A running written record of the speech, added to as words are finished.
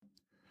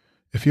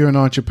If you're an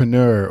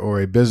entrepreneur or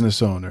a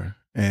business owner,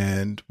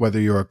 and whether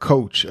you're a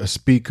coach, a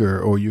speaker,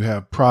 or you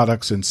have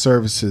products and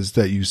services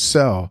that you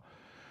sell,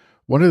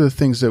 one of the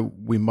things that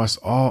we must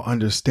all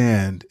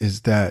understand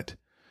is that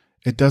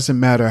it doesn't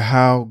matter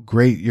how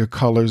great your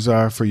colors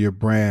are for your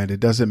brand.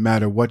 It doesn't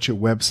matter what your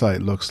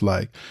website looks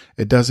like.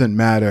 It doesn't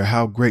matter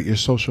how great your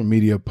social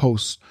media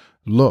posts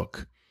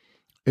look.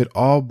 It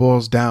all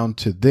boils down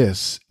to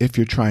this if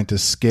you're trying to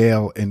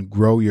scale and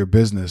grow your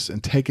business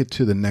and take it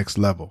to the next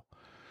level.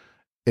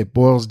 It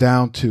boils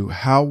down to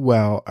how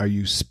well are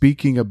you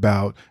speaking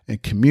about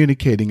and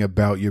communicating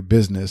about your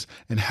business,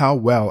 and how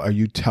well are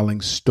you telling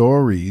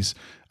stories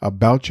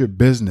about your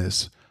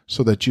business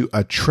so that you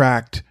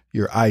attract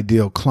your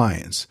ideal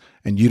clients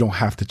and you don't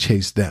have to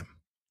chase them.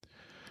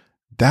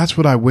 That's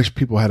what I wish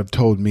people had have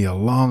told me a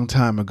long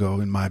time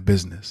ago in my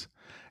business.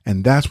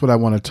 And that's what I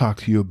want to talk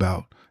to you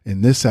about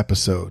in this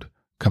episode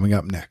coming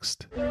up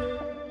next.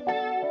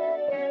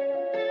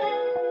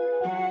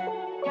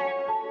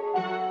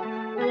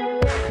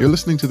 You're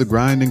listening to the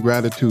Grind and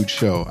Gratitude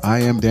Show.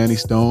 I am Danny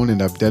Stone,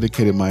 and I've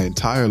dedicated my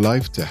entire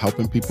life to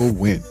helping people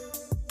win.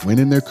 Win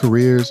in their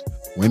careers,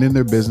 win in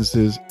their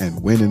businesses,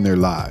 and win in their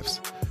lives.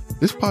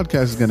 This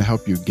podcast is going to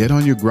help you get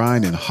on your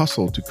grind and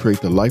hustle to create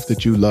the life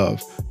that you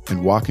love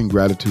and walk in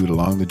gratitude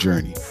along the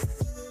journey.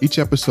 Each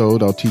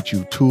episode, I'll teach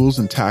you tools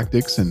and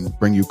tactics and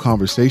bring you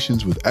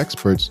conversations with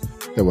experts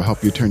that will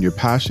help you turn your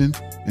passion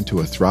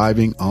into a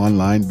thriving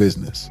online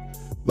business.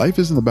 Life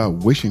isn't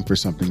about wishing for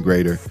something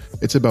greater.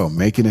 It's about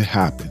making it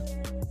happen.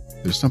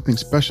 There's something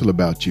special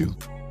about you.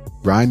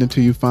 Grind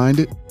until you find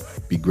it.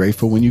 Be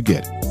grateful when you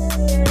get it.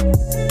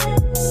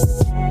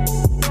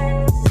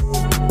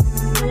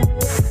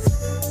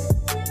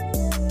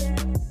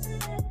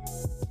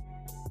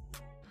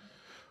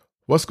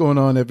 What's going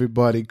on,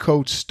 everybody?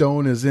 Coach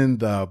Stone is in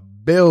the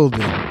building.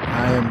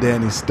 I am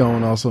Danny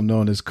Stone, also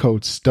known as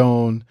Coach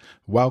Stone.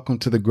 Welcome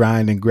to the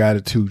Grind and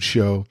Gratitude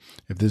Show.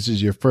 If this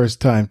is your first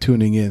time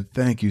tuning in,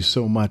 thank you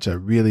so much. I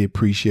really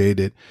appreciate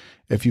it.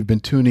 If you've been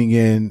tuning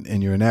in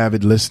and you're an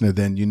avid listener,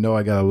 then you know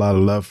I got a lot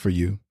of love for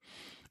you.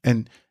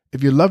 And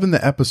if you're loving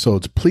the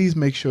episodes, please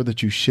make sure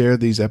that you share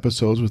these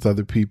episodes with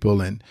other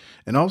people, and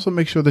also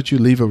make sure that you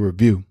leave a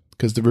review,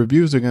 because the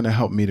reviews are going to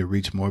help me to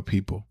reach more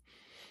people.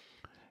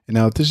 And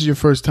now, if this is your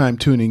first time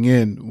tuning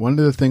in, one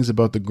of the things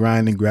about the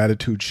Grind and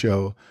Gratitude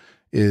Show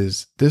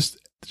is this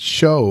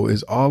show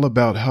is all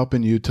about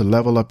helping you to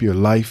level up your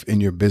life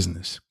and your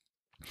business.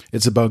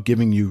 It's about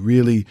giving you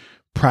really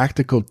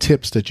practical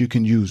tips that you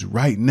can use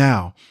right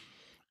now,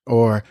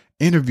 or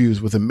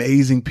interviews with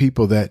amazing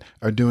people that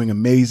are doing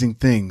amazing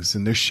things,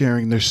 and they're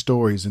sharing their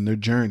stories and their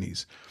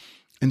journeys.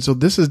 And so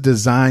this is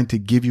designed to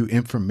give you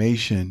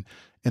information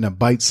in a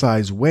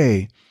bite-sized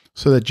way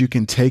so that you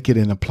can take it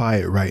and apply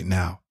it right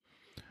now.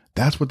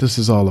 That's what this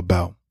is all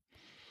about.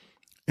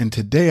 And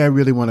today I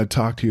really want to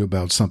talk to you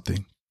about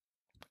something.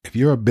 If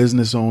you're a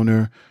business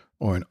owner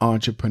or an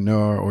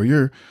entrepreneur, or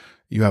you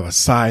have a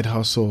side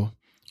hustle,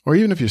 or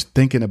even if you're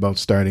thinking about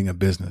starting a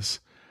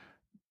business,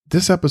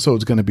 this episode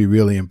is going to be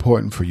really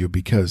important for you,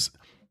 because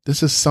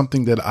this is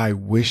something that I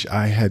wish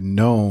I had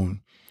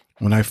known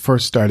when I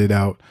first started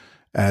out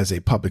as a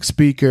public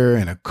speaker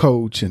and a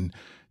coach, and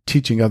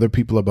teaching other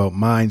people about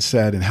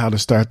mindset and how to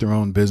start their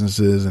own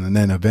businesses, and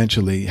then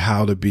eventually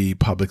how to be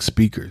public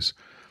speakers.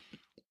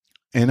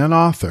 And an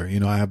author,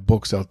 I have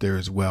books out there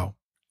as well.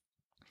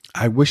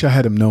 I wish I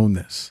had known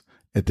this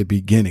at the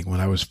beginning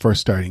when I was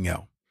first starting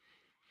out.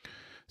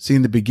 See,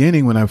 in the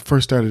beginning, when I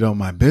first started out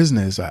my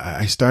business,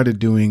 I started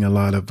doing a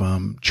lot of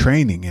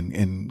training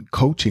and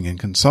coaching and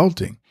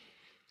consulting.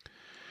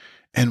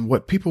 And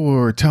what people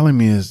were telling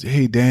me is,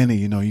 hey, Danny,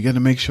 you got to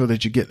make sure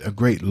that you get a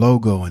great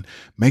logo, and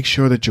make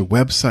sure that your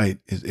website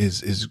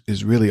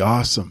is really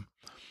awesome,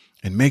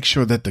 and make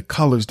sure that the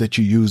colors that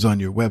you use on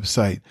your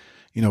website,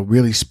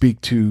 really speak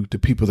to the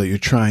people that you're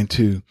trying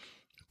to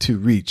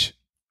reach.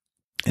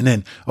 And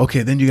then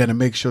you got to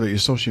make sure that your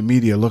social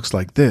media looks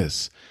like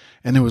this.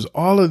 And there was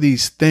all of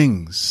these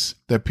things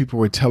that people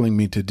were telling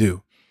me to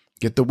do.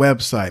 Get the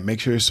website, make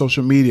sure your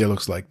social media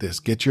looks like this,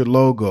 get your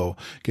logo,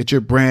 get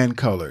your brand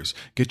colors,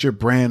 get your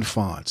brand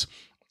fonts.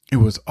 It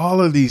was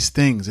all of these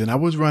things. And I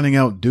was running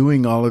out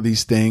doing all of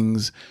these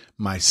things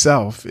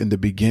myself in the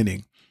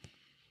beginning.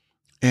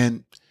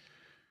 And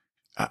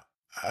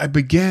I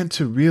began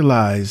to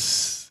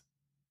realize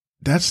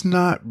that's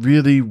not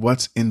really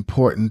what's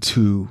important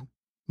to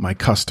my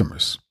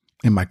customers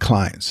and my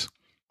clients.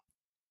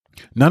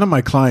 None of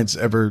my clients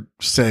ever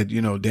said,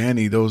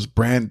 Danny,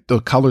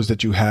 the colors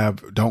that you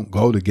have don't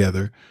go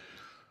together.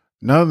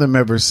 None of them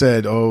ever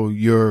said, oh,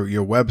 your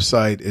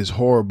website is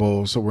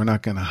horrible, so we're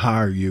not going to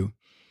hire you.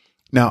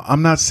 Now,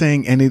 I'm not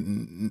saying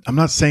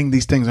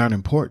these things aren't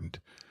important.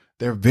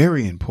 They're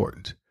very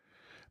important.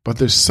 But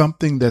there's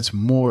something that's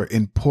more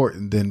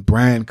important than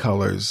brand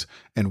colors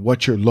and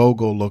what your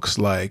logo looks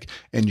like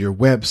and your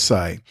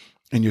website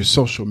and your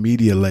social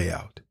media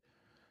layout.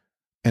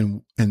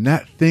 And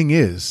that thing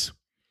is,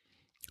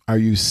 are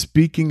you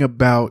speaking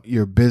about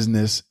your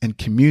business and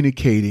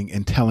communicating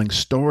and telling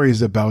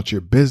stories about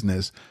your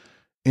business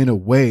in a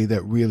way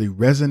that really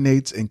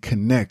resonates and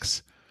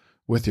connects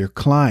with your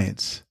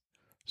clients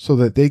so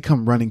that they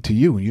come running to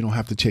you and you don't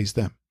have to chase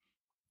them?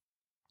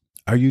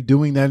 Are you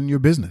doing that in your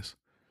business?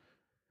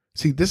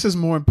 See, this is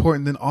more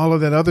important than all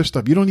of that other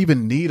stuff. You don't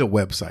even need a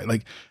website.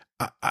 Like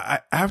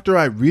after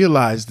I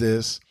realized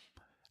this,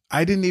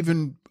 I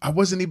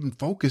wasn't even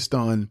focused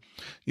on,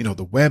 the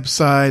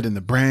website and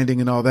the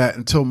branding and all that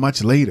until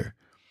much later.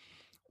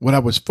 What I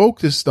was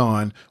focused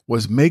on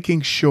was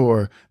making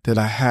sure that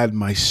I had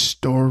my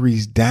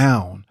stories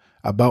down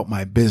about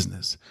my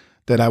business,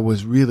 that I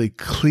was really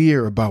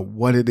clear about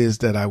what it is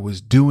that I was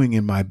doing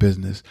in my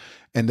business,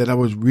 and that I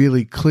was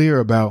really clear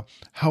about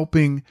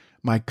helping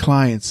my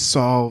clients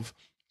solve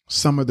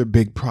some of their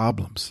big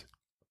problems.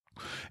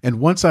 And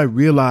once I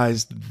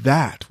realized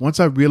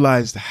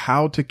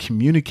how to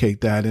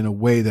communicate that in a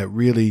way that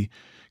really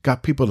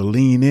got people to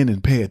lean in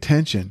and pay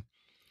attention,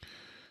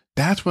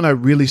 that's when I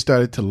really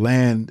started to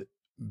land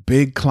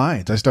big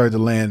clients. I started to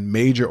land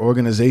major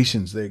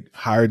organizations. They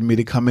hired me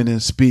to come in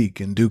and speak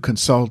and do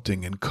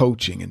consulting and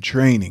coaching and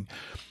training.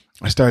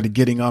 I started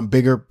getting on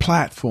bigger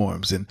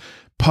platforms and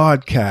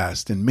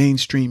podcasts and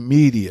mainstream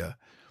media.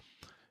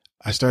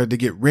 I started to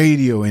get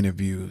radio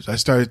interviews. I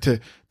started to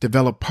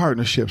develop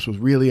partnerships with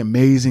really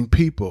amazing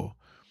people.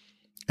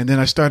 And then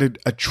I started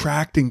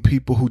attracting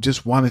people who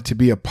just wanted to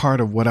be a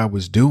part of what I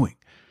was doing.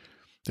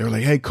 They were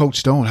like, "Hey, Coach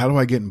Stone, how do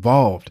I get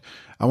involved?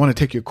 I want to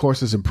take your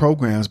courses and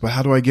programs, but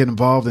how do I get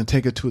involved and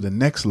take it to the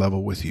next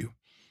level with you?"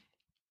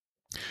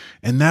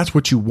 And that's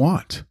what you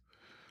want.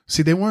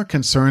 See, they weren't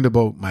concerned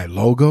about my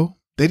logo.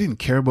 They didn't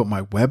care about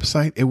my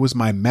website. It was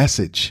my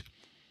message.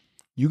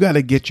 You got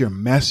to get your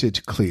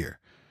message clear.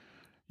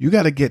 You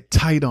got to get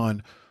tight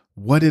on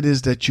what it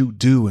is that you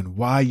do and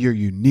why you're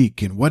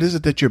unique and what is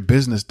it that your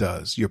business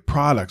does, your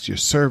products, your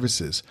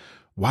services.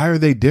 Why are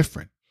they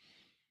different?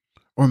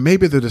 Or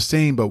maybe they're the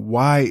same, but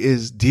why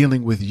is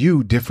dealing with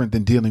you different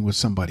than dealing with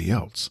somebody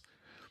else?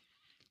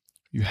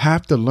 You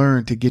have to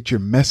learn to get your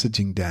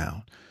messaging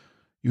down.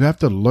 You have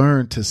to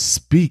learn to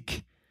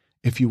speak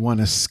if you want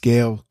to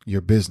scale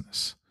your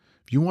business.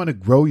 If you want to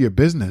grow your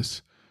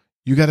business,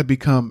 you got to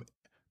become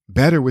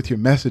better with your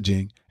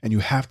messaging, and you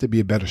have to be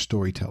a better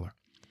storyteller.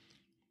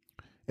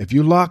 If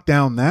you lock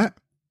down that,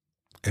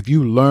 if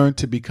you learn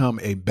to become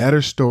a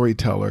better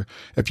storyteller,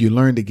 if you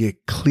learn to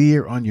get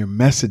clear on your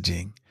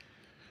messaging,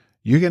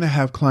 you're going to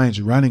have clients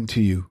running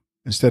to you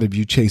instead of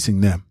you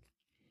chasing them.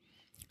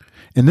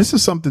 And this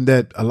is something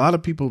that a lot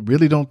of people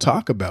really don't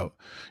talk about.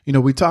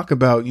 We talk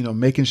about,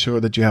 making sure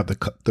that you have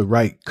the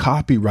right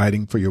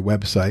copywriting for your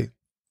website,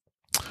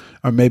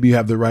 or maybe you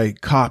have the right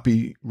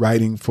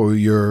copywriting for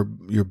your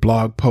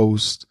blog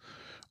post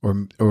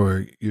or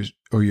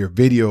your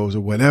videos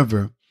or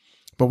whatever.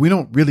 But we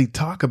don't really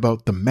talk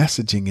about the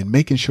messaging and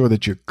making sure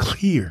that you're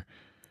clear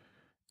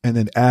and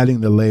then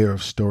adding the layer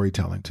of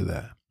storytelling to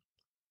that.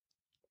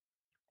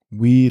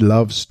 We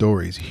love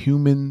stories.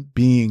 Human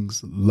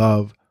beings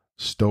love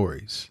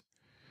stories.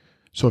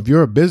 So if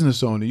you're a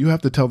business owner, you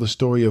have to tell the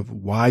story of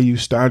why you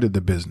started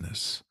the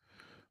business.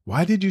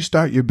 Why did you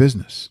start your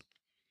business?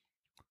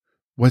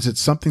 Was it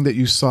something that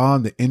you saw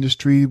in the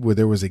industry where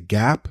there was a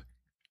gap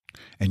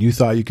and you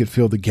thought you could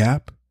fill the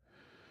gap?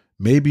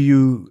 Maybe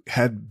you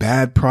had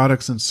bad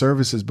products and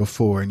services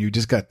before and you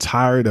just got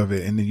tired of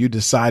it, and then you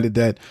decided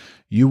that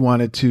you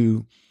wanted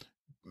to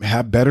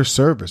have better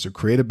service or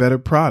create a better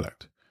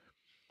product.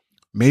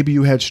 Maybe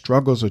you had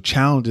struggles or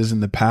challenges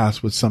in the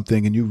past with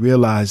something and you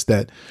realized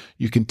that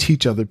you can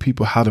teach other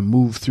people how to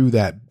move through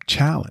that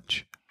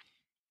challenge.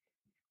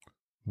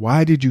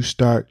 Why did you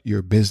start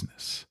your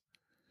business?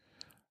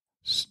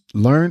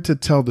 Learn to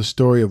tell the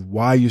story of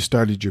why you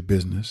started your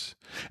business,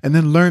 and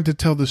then learn to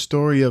tell the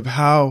story of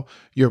how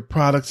your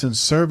products and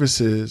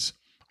services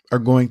are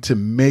going to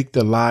make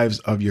the lives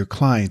of your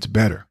clients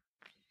better.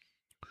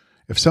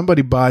 If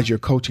somebody buys your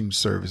coaching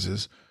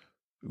services,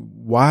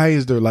 why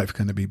is their life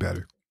going to be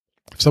better?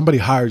 If somebody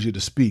hires you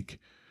to speak,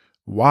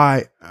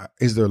 why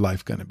is their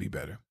life going to be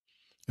better?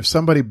 If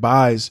somebody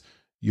buys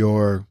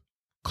your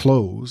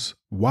clothes,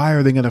 why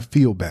are they going to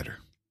feel better?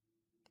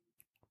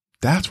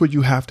 That's what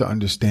you have to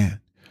understand.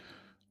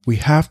 We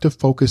have to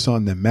focus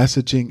on the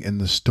messaging and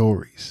the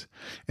stories.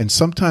 And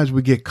sometimes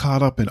we get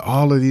caught up in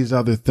all of these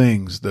other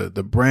things, the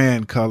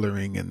brand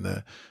coloring and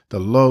the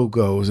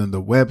logos and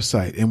the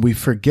website, and we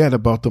forget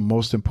about the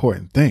most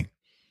important thing,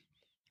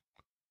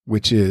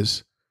 which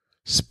is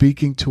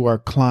speaking to our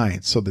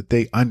clients so that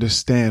they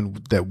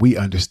understand that we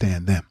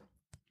understand them.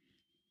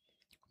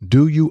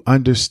 Do you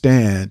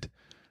understand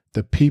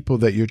the people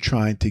that you're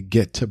trying to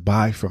get to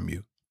buy from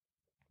you?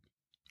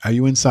 Are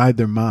you inside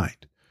their mind?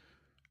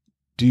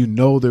 Do you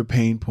know their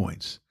pain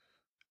points?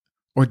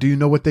 Or do you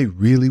know what they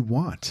really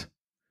want?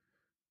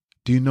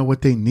 Do you know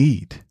what they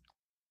need?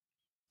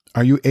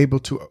 Are you able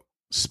to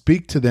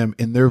speak to them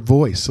in their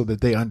voice so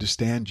that they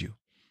understand you?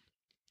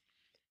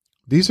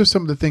 These are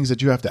some of the things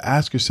that you have to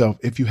ask yourself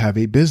if you have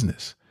a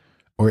business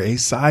or a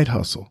side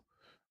hustle.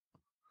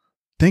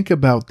 Think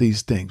about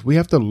these things. We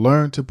have to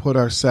learn to put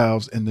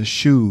ourselves in the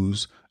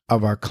shoes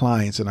of our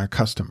clients and our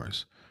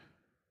customers.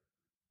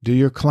 Do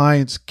your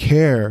clients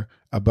care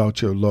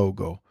about your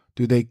logo?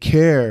 Do they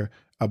care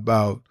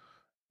about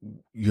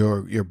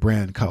your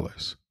brand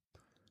colors?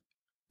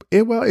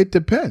 It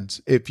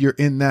depends. If you're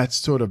in that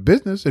sort of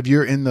business, if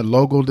you're in the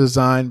logo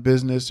design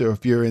business, or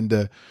if you're in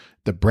the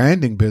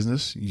branding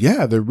business,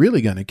 yeah, they're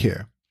really going to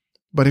care.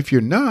 But if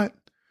you're not,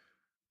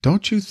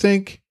 don't you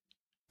think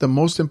the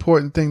most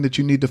important thing that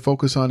you need to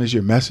focus on is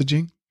your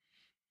messaging?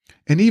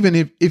 And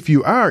even if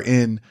you are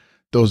in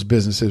those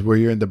businesses where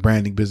you're in the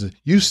branding business,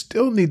 you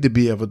still need to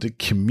be able to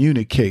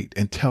communicate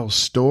and tell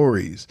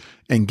stories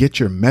and get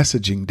your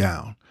messaging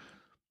down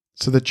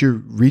so that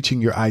you're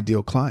reaching your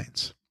ideal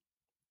clients.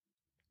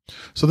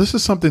 So this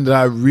is something that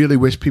I really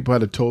wish people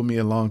had told me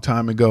a long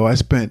time ago. I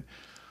spent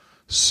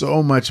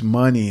so much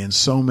money and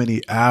so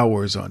many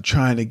hours on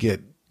trying to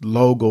get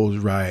logos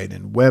right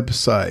and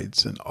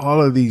websites and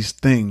all of these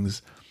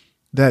things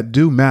that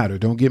do matter.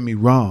 Don't get me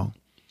wrong.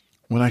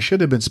 When I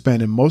should have been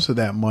spending most of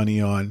that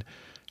money on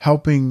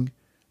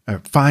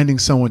finding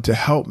someone to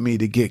help me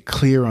to get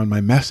clear on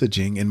my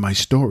messaging and my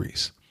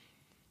stories,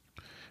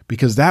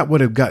 because that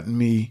would have gotten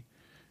me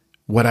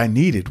what I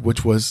needed,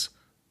 which was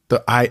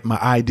my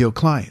ideal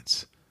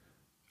clients.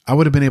 I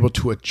would have been able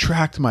to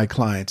attract my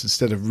clients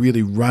instead of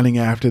really running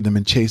after them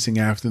and chasing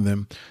after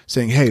them,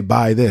 saying, hey,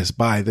 buy this,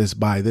 buy this,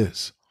 buy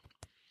this.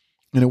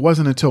 And it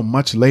wasn't until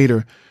much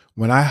later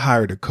when I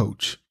hired a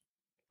coach,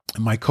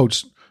 and my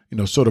coach,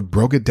 sort of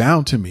broke it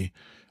down to me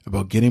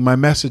about getting my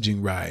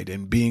messaging right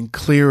and being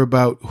clear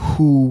about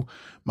who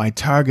my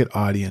target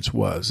audience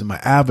was and my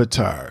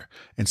avatar,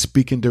 and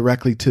speaking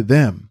directly to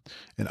them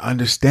and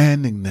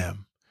understanding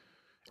them.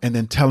 And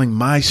then telling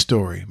my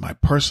story, my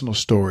personal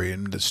story,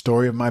 and the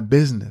story of my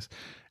business.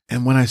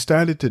 And when I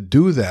started to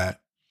do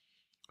that,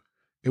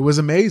 it was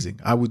amazing.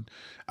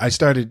 I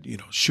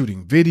started,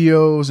 shooting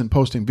videos and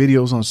posting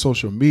videos on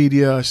social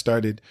media. I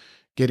started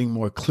getting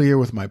more clear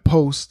with my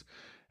posts.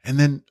 And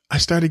then I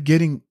started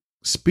getting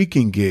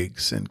speaking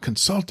gigs and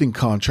consulting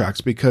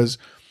contracts because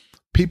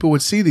people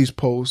would see these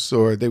posts,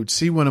 or they would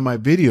see one of my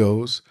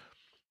videos,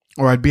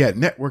 or I'd be at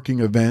networking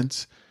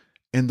events.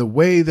 And the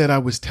way that I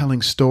was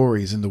telling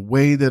stories and the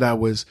way that I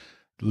was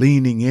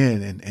leaning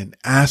in and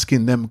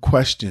asking them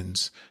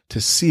questions to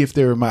see if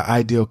they were my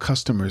ideal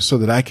customers so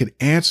that I could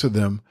answer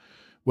them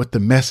with the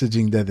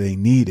messaging that they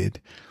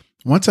needed.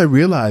 Once I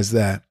realized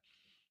that,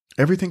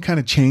 everything kind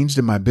of changed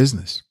in my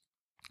business.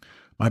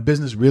 My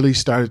business really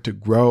started to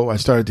grow. I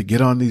started to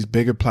get on these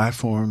bigger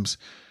platforms,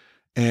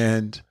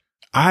 and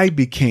I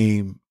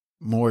became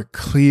more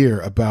clear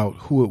about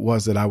who it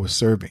was that I was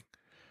serving.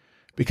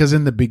 Because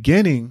in the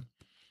beginning,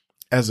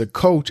 as a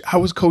coach, I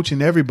was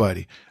coaching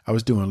everybody. I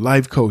was doing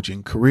life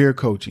coaching, career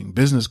coaching,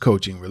 business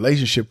coaching,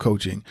 relationship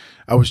coaching.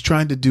 I was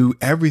trying to do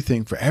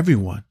everything for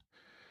everyone.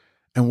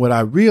 And what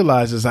I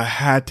realized is I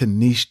had to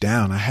niche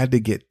down. I had to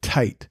get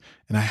tight,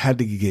 and I had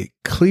to get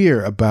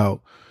clear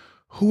about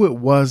who it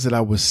was that I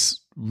was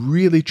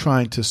really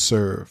trying to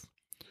serve.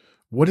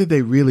 What did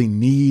they really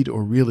need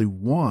or really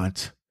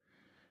want?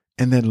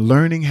 And then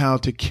learning how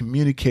to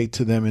communicate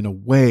to them in a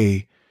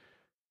way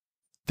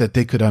that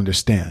they could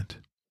understand.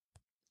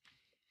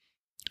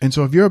 And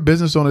so if you're a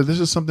business owner, this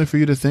is something for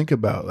you to think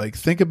about. Like,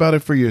 think about it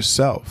for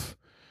yourself.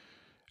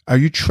 Are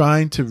you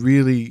trying to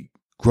really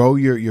grow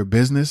your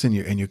business and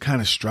you're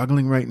kind of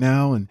struggling right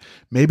now? And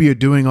maybe you're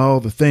doing all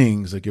the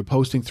things, like you're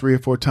posting 3 or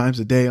 4 times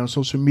a day on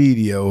social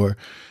media, or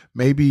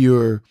maybe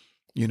you're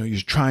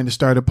trying to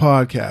start a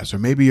podcast, or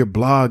maybe you're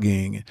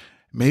blogging.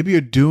 Maybe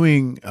you're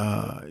doing,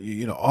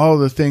 all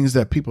the things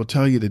that people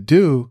tell you to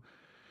do,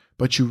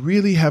 but you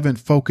really haven't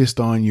focused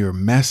on your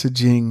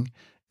messaging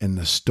and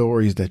the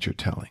stories that you're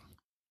telling.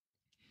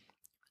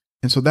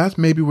 And so that's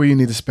maybe where you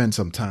need to spend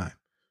some time.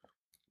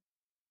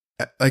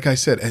 Like I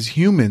said, as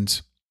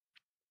humans,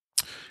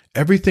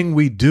 everything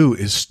we do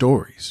is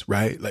stories,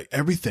 right? Like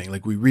everything,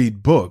 like we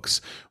read books,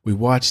 we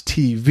watch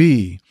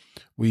TV,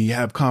 we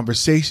have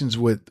conversations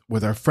with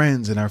our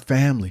friends and our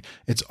family.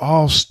 It's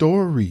all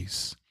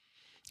stories.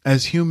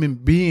 As human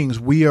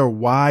beings, we are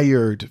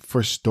wired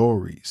for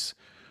stories.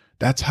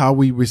 That's how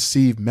we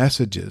receive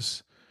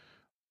messages.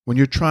 When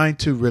you're trying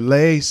to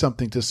relay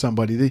something to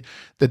somebody,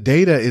 the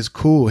data is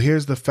cool.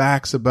 Here's the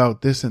facts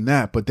about this and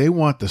that, but they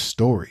want the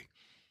story.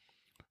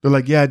 They're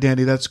like, yeah,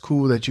 Danny, that's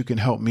cool that you can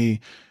help me,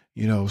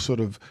 sort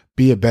of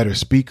be a better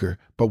speaker.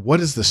 But what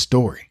is the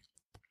story?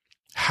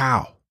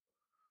 How?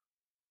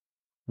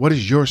 What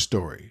is your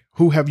story?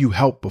 Who have you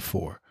helped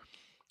before?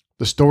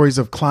 The stories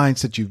of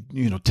clients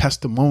that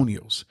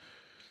testimonials.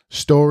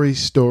 Stories,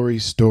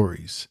 stories,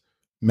 stories.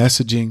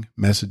 Messaging,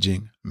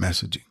 messaging,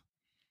 messaging.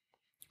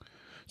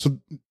 So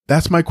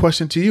that's my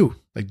question to you.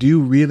 Like, do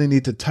you really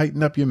need to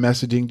tighten up your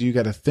messaging? Do you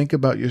got to think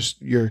about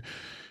your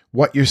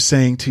what you're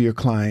saying to your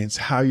clients,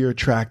 how you're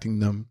attracting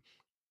them?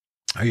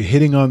 Are you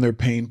hitting on their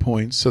pain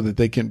points so that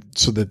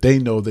they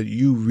know that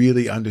you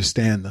really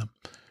understand them?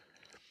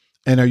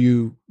 And are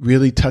you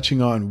really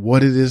touching on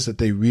what it is that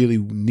they really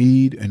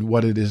need and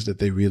what it is that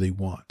they really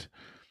want?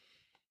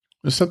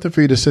 There's something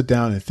for you to sit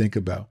down and think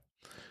about.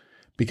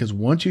 Because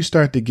once you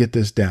start to get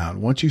this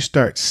down, once you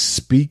start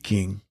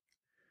speaking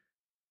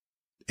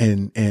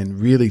and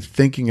really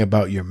thinking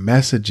about your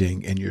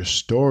messaging and your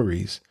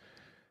stories,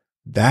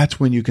 that's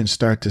when you can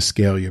start to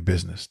scale your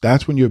business.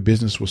 That's when your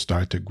business will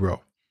start to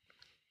grow.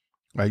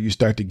 Right? You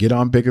start to get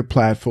on bigger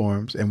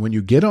platforms. And when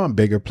you get on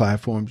bigger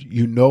platforms,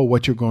 you know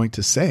what you're going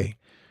to say.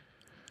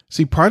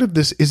 See, part of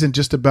this isn't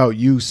just about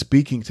you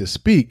speaking to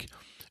speak.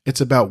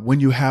 It's about when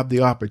you have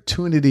the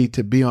opportunity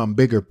to be on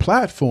bigger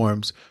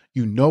platforms,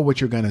 you know what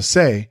you're going to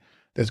say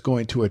that's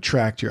going to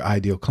attract your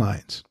ideal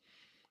clients.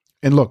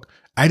 And look,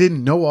 I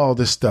didn't know all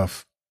this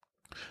stuff.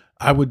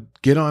 I would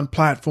get on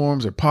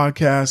platforms or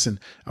podcasts and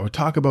I would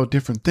talk about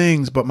different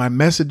things, but my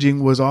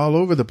messaging was all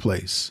over the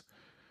place.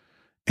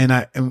 And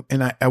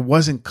I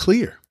wasn't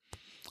clear.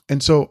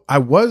 And so I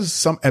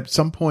was at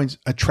some points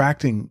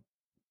attracting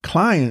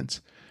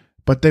clients,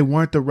 but they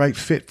weren't the right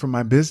fit for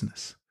my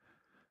business.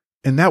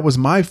 And that was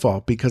my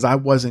fault because I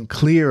wasn't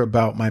clear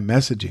about my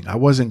messaging. I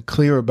wasn't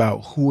clear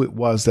about who it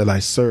was that I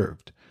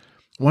served.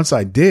 Once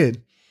I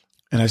did,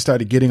 and I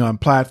started getting on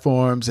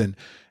platforms and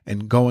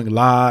going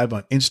live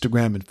on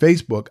Instagram and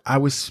Facebook, I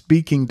was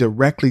speaking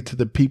directly to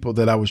the people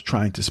that I was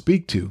trying to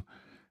speak to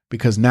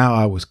because now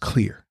I was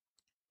clear.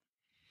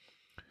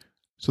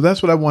 So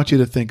that's what I want you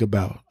to think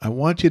about. I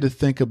want you to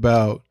think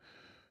about,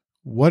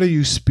 what are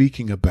you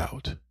speaking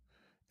about?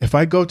 If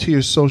I go to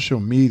your social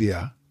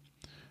media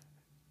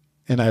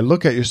and I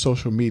look at your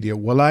social media,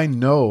 will I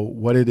know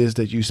what it is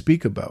that you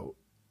speak about?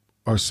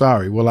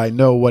 Will I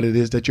know what it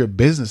is that your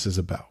business is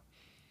about?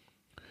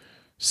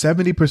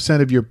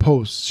 70% of your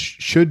posts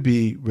should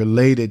be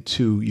related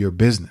to your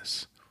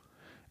business.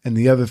 And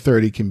the other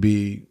 30 can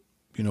be,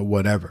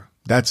 whatever.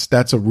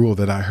 That's a rule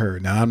that I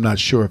heard. Now, I'm not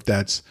sure if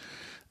that's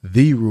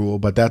the rule,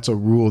 but that's a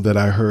rule that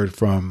I heard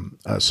from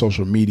a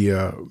social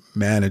media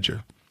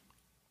manager.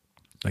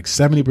 Like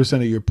 70%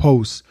 of your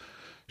posts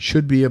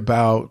should be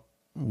about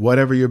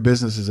whatever your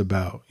business is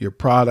about, your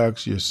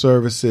products, your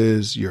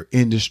services, your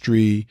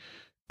industry,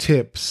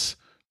 tips,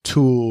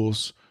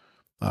 tools,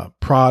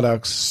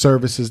 products,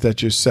 services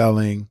that you're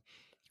selling,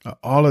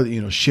 all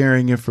of,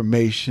 sharing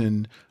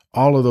information,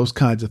 all of those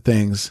kinds of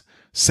things.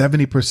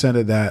 70%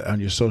 of that on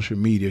your social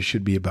media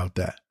should be about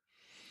that.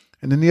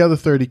 And then the other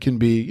 30 can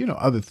be,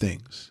 other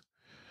things.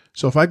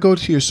 So if I go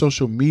to your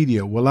social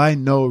media, will I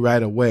know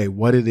right away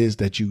what it is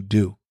that you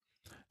do?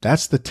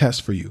 That's the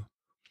test for you.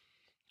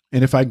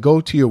 And if I go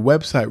to your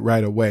website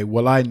right away,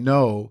 will I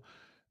know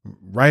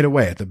right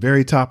away at the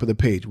very top of the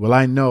page, will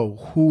I know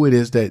who it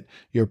is that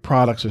your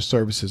products or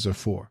services are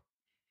for?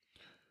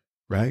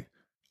 Right?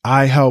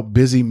 I help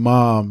busy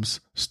moms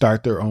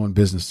start their own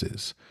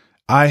businesses.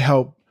 I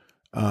help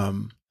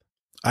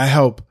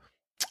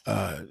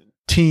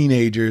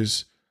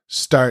teenagers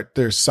start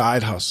their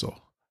side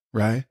hustle,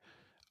 right?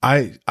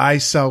 I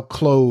sell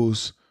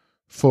clothes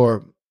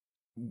for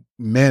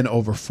men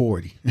over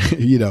 40.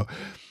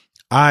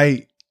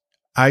 I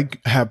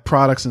have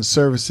products and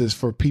services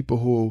for people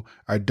who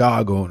are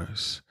dog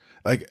owners.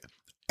 Like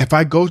if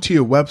I go to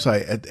your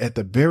website at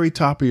the very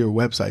top of your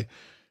website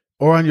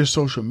or on your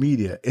social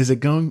media, is it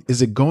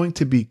going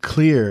to be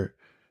clear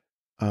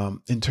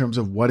in terms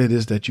of what it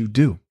is that you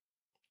do?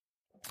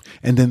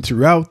 And then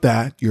throughout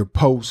that, your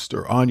post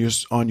or on your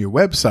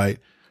website,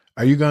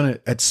 are you going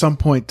to at some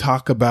point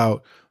talk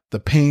about the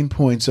pain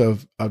points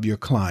of your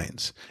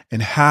clients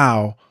and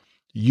how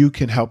you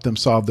can help them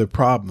solve their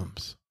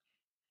problems?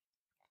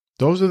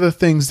 Those are the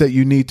things that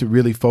you need to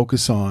really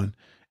focus on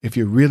if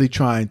you're really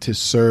trying to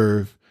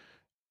serve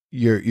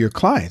your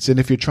clients, and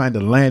if you're trying to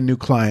land new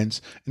clients,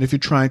 and if you're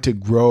trying to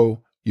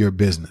grow your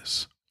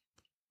business.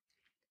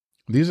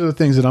 These are the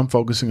things that I'm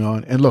focusing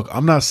on. And look,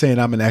 I'm not saying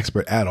I'm an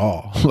expert at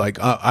all. Like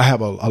I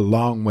have a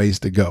long ways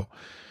to go.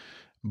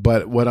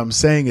 But what I'm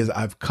saying is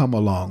I've come a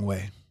long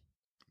way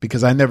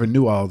because I never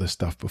knew all this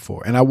stuff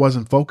before and I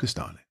wasn't focused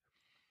on it.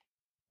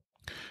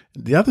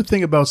 The other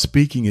thing about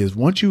speaking is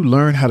once you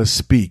learn how to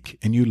speak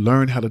and you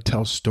learn how to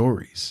tell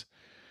stories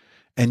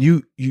and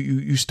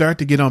you start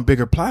to get on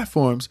bigger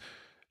platforms,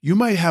 you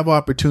might have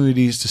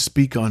opportunities to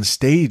speak on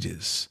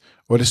stages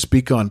or to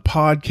speak on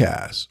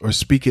podcasts or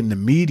speak in the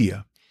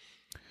media.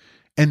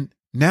 And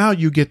now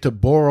you get to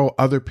borrow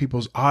other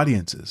people's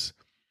audiences,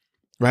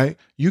 right?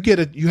 You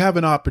have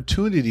an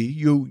opportunity,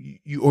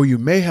 you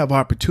may have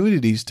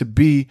opportunities to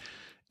be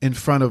in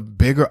front of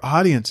bigger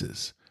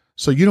audiences.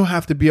 So you don't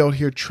have to be out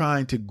here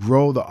trying to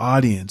grow the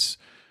audience.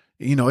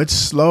 It's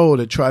slow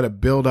to try to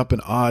build up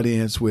an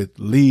audience with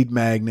lead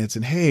magnets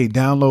and, hey,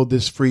 download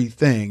this free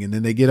thing. And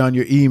then they get on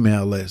your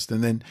email list.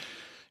 And then,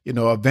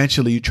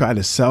 eventually you try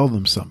to sell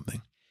them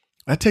something.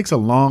 That takes a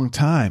long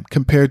time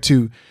compared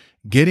to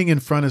getting in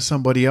front of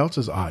somebody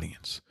else's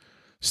audience,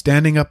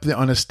 standing up there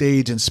on a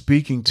stage and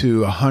speaking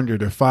to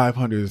 100 or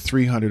 500 or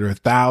 300 or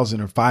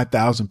 1,000 or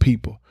 5,000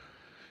 people,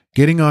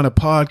 getting on a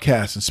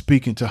podcast and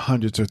speaking to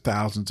hundreds or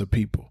thousands of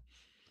people,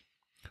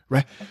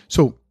 right?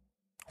 So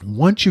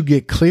once you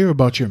get clear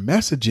about your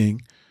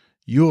messaging,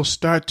 you'll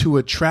start to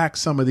attract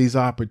some of these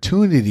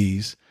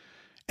opportunities,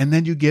 and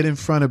then you get in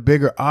front of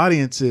bigger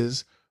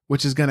audiences,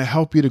 which is going to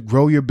help you to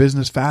grow your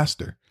business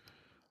faster.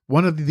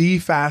 One of the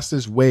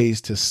fastest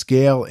ways to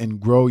scale and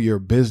grow your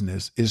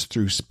business is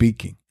through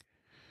speaking.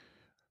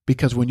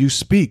 Because when you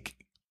speak,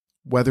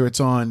 whether it's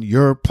on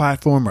your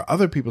platform or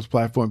other people's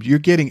platforms, you're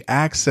getting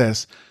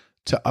access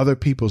to other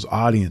people's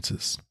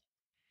audiences.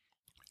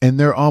 And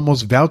they're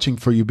almost vouching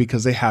for you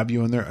because they have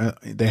you on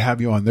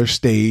their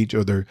stage,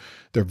 or their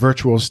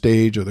virtual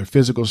stage, or their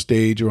physical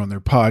stage, or on their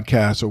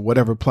podcast, or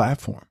whatever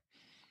platform.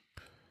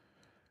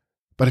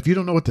 But if you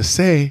don't know what to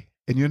say,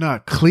 and you're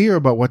not clear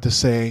about what to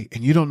say,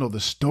 and you don't know the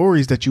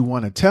stories that you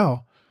want to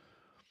tell,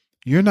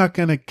 you're not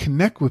going to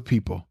connect with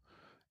people.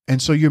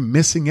 And so you're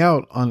missing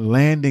out on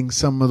landing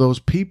some of those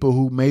people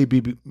who may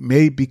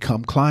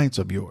become clients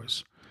of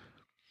yours.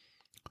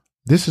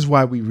 This is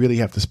why we really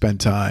have to spend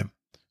time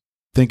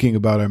thinking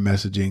about our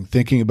messaging,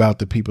 thinking about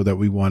the people that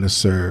we want to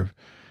serve,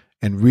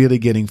 and really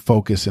getting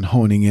focused and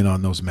honing in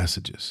on those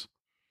messages.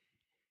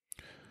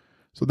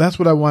 So that's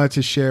what I wanted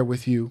to share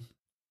with you.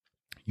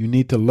 You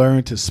need to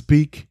learn to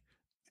speak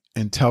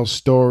and tell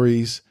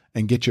stories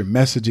and get your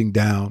messaging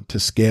down to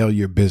scale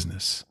your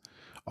business.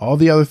 All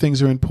the other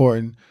things are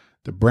important.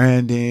 The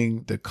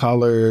branding, the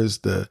colors,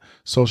 the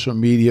social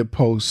media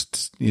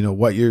posts,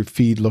 what your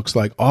feed looks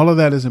like. All of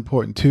that is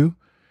important too.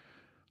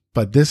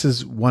 But this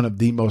is one of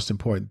the most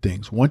important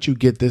things. Once you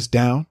get this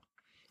down,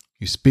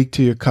 you speak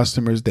to your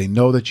customers. They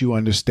know that you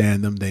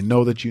understand them. They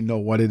know that you know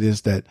what it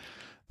is that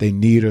they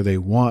need or they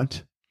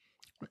want.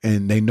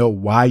 And they know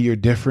why you're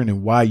different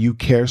and why you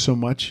care so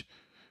much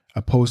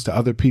opposed to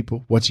other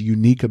people, what's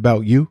unique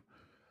about you.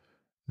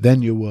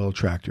 Then you will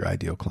attract your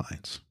ideal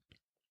clients.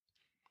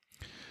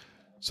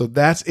 So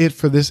that's it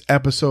for this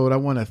episode. I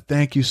want to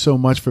thank you so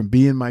much for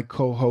being my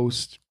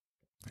co-host.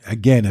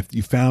 Again, if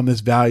you found this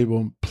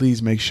valuable,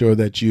 please make sure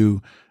that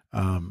you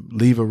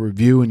leave a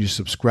review and you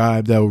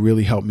subscribe. That will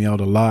really help me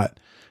out a lot.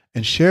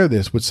 And share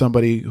this with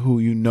somebody who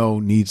you know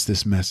needs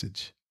this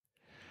message.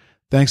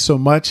 Thanks so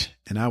much,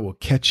 and I will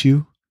catch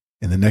you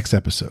in the next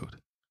episode.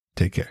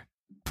 Take care.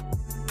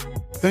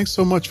 Thanks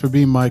so much for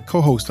being my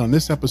co-host on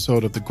this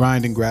episode of the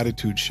Grind and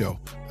Gratitude Show.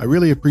 I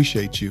really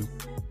appreciate you.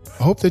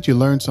 I hope that you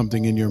learned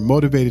something and you're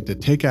motivated to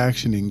take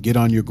action and get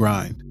on your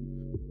grind.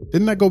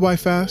 Didn't that go by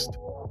fast?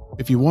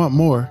 If you want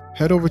more,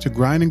 head over to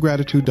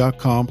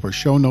grindandgratitude.com for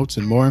show notes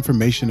and more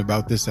information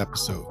about this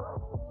episode.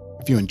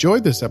 If you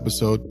enjoyed this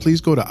episode,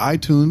 please go to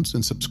iTunes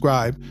and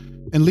subscribe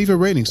and leave a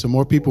rating so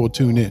more people will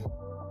tune in.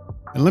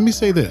 And let me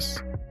say this,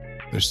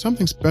 there's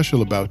something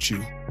special about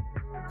you.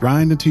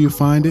 Grind until you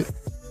find it.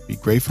 Be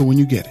grateful when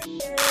you get it.